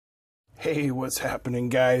Hey, what's happening,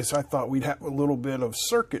 guys? I thought we'd have a little bit of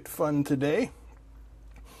circuit fun today.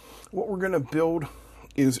 What we're going to build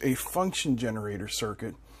is a function generator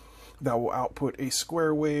circuit that will output a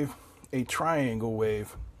square wave, a triangle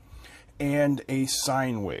wave, and a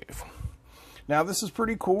sine wave. Now, this is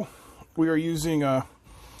pretty cool. We are using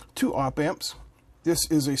two op-amps.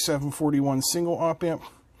 This is a 741 single op-amp,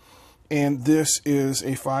 and this is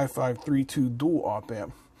a 5532 dual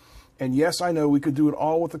op-amp. And yes, I know we could do it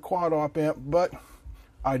all with a quad op-amp, but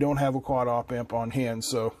I don't have a quad op-amp on hand,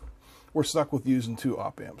 so we're stuck with using two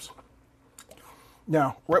op-amps.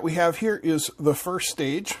 Now, what we have here is the first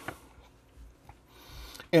stage,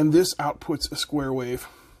 and this outputs a square wave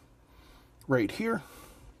right here,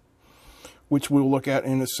 which we'll look at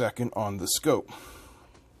in a second on the scope.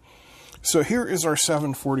 So here is our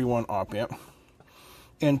 741 op-amp,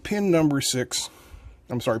 and pin number 7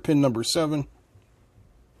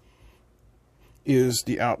 is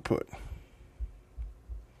the output.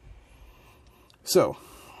 So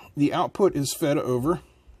the output is fed over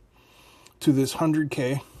to this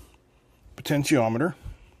 100K potentiometer,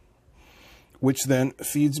 which then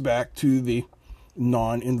feeds back to the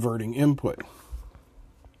non-inverting input.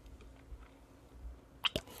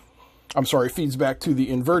 Feeds back to the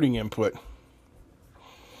inverting input,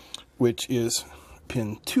 which is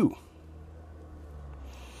pin 2.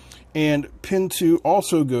 And pin 2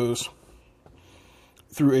 also goes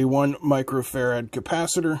through a 1 microfarad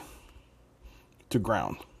capacitor to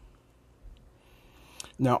ground.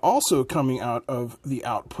 Now, also coming out of the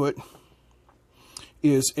output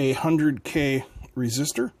is a 100K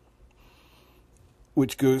resistor,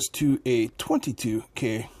 which goes to a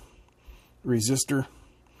 22K resistor,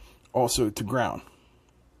 also to ground.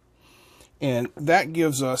 And that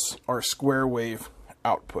gives us our square wave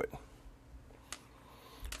output.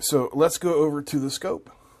 So let's go over to the scope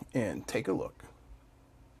and take a look.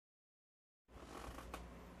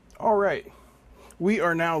 All right, we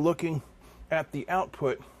are now looking at the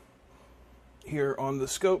output here on the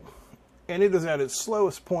scope, and it is at its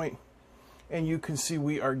slowest point, and you can see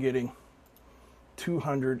we are getting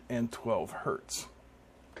 212 hertz.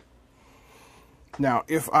 Now,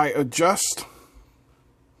 if I adjust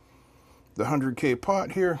the 100K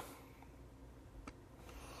pot here,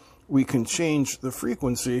 we can change the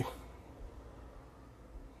frequency .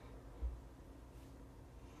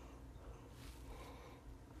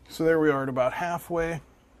 So there we are at about halfway.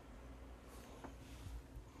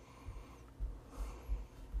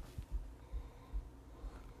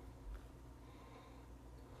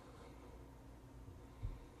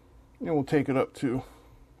 And we'll take it up to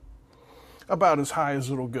about as high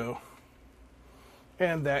as it'll go.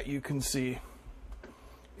 And that, you can see,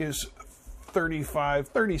 is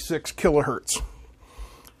 36 kilohertz.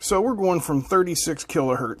 So we're going from 36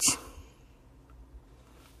 kilohertz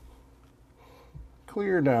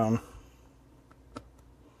clear down.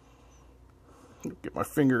 Get my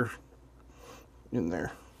finger in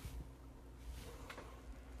there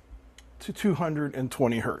to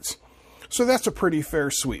 220 hertz. So that's a pretty fair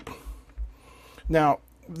sweep. Now,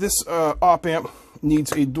 this op-amp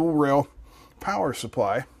needs a dual rail power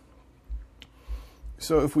supply.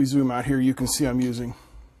 So if we zoom out here, you can see I'm using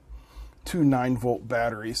two 9-volt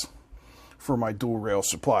batteries for my dual rail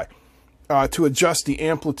supply. To adjust the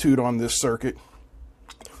amplitude on this circuit,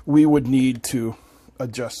 we would need to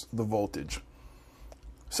adjust the voltage.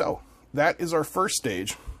 So that is our first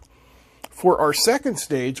stage. For our second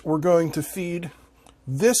stage, we're going to feed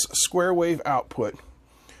this square wave output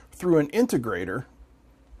through an integrator,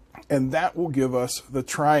 and that will give us the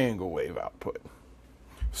triangle wave output.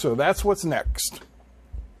 So that's what's next.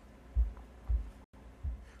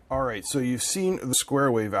 All right, so you've seen the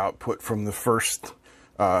square wave output from the first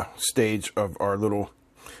stage of our little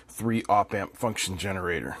 3 op-amp function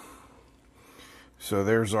generator. So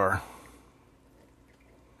there's our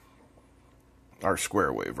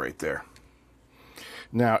square wave right there.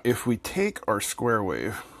 Now, if we take our square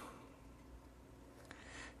wave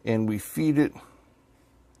and we feed it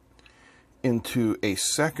into a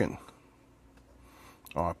second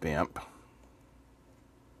op-amp,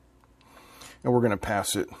 and we're going to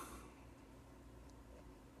pass it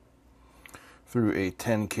through a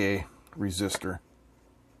 10K resistor,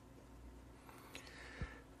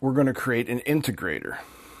 we're going to create an integrator.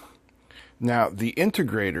 Now, the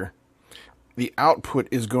integrator, the output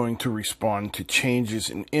is going to respond to changes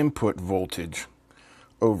in input voltage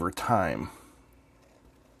over time.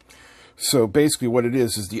 So basically what it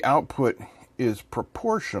is the output is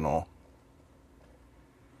proportional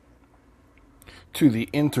to the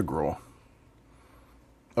integral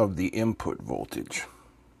of the input voltage.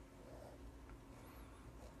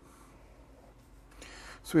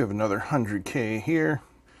 So we have another 100K here.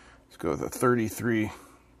 Let's go with a 33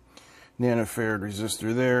 nanofarad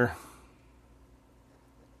resistor there.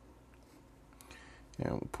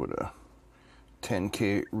 And we'll put a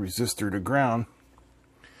 10K resistor to ground.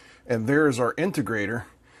 And there's our integrator.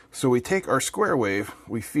 So we take our square wave,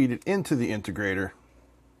 we feed it into the integrator,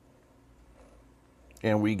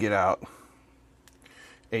 and we get out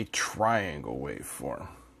a triangle waveform.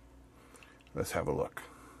 Let's have a look.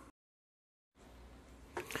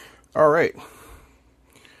 All right,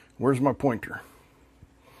 where's my pointer?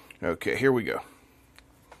 Okay, here we go.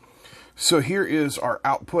 So here is our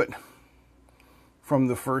output from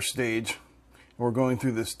the first stage. We're going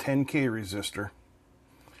through this 10K resistor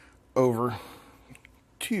over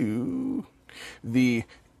to the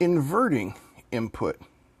inverting input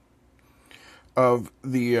of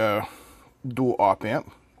the dual op-amp.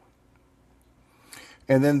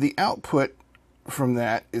 And then the output from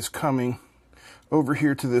that is coming over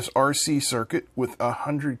here to this RC circuit with a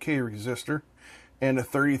 100K resistor and a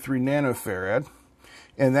 33 nanofarad.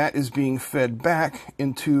 And that is being fed back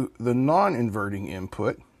into the non-inverting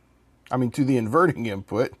input. I mean, to the inverting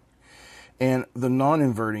input. And the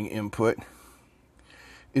non-inverting input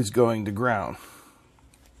is going to ground.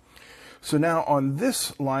 So now on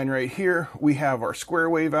this line right here, we have our square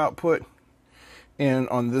wave output. And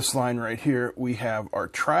on this line right here, we have our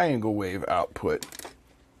triangle wave output.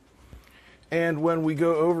 And when we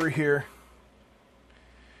go over here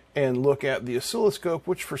and look at the oscilloscope,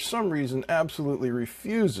 which for some reason absolutely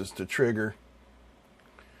refuses to trigger,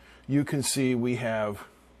 you can see we have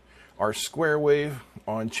our square wave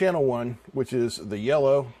on channel 1, which is the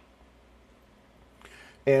yellow,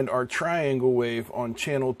 and our triangle wave on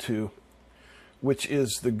channel 2, which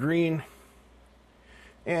is the green.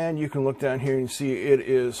 And you can look down here and see it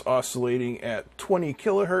is oscillating at 20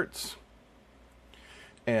 kilohertz.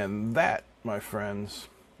 And that, my friends,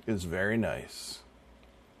 is very nice.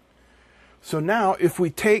 So now if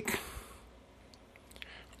we take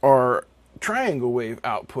our triangle wave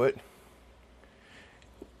output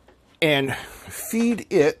and feed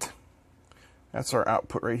it, that's our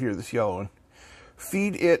output right here, this yellow one,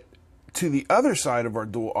 feed it to the other side of our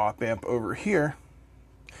dual op-amp over here,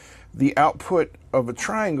 the output of a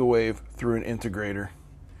triangle wave through an integrator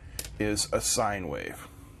is a sine wave.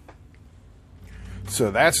 So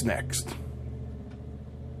that's next.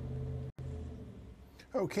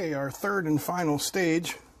 Okay, our third and final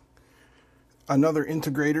stage, another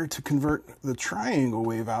integrator to convert the triangle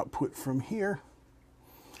wave output from here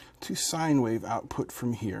to sine wave output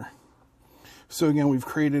from here. So again, we've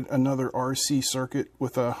created another RC circuit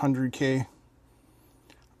with a 100K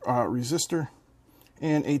resistor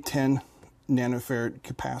and a 10 nanofarad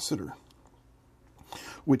capacitor,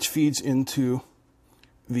 which feeds into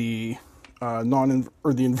the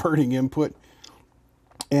the inverting input,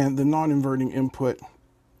 and the non-inverting input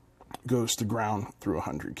goes to ground through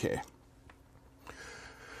 100K.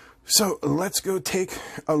 So let's go take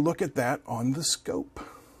a look at that on the scope.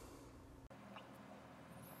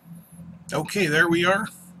 Okay, there we are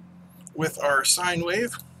with our sine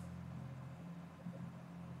wave.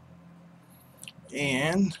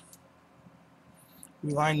 And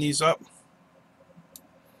we line these up.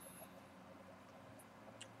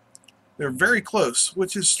 They're very close,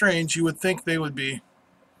 which is strange. You would think they would be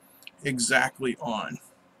exactly on,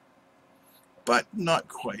 but not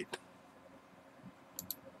quite.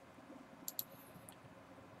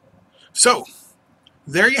 So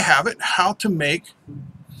there you have it, how to make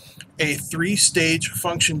a 3-stage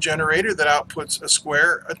function generator that outputs a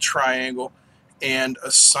square, a triangle, and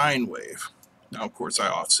a sine wave. Now, of course, I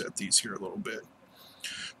offset these here a little bit.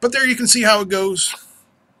 But there you can see how it goes.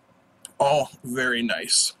 All very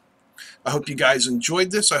nice. I hope you guys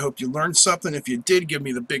enjoyed this. I hope you learned something. If you did, give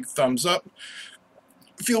me the big thumbs up.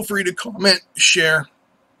 Feel free to comment, share,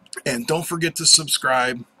 and don't forget to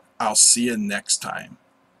subscribe. I'll see you next time.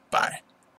 Bye.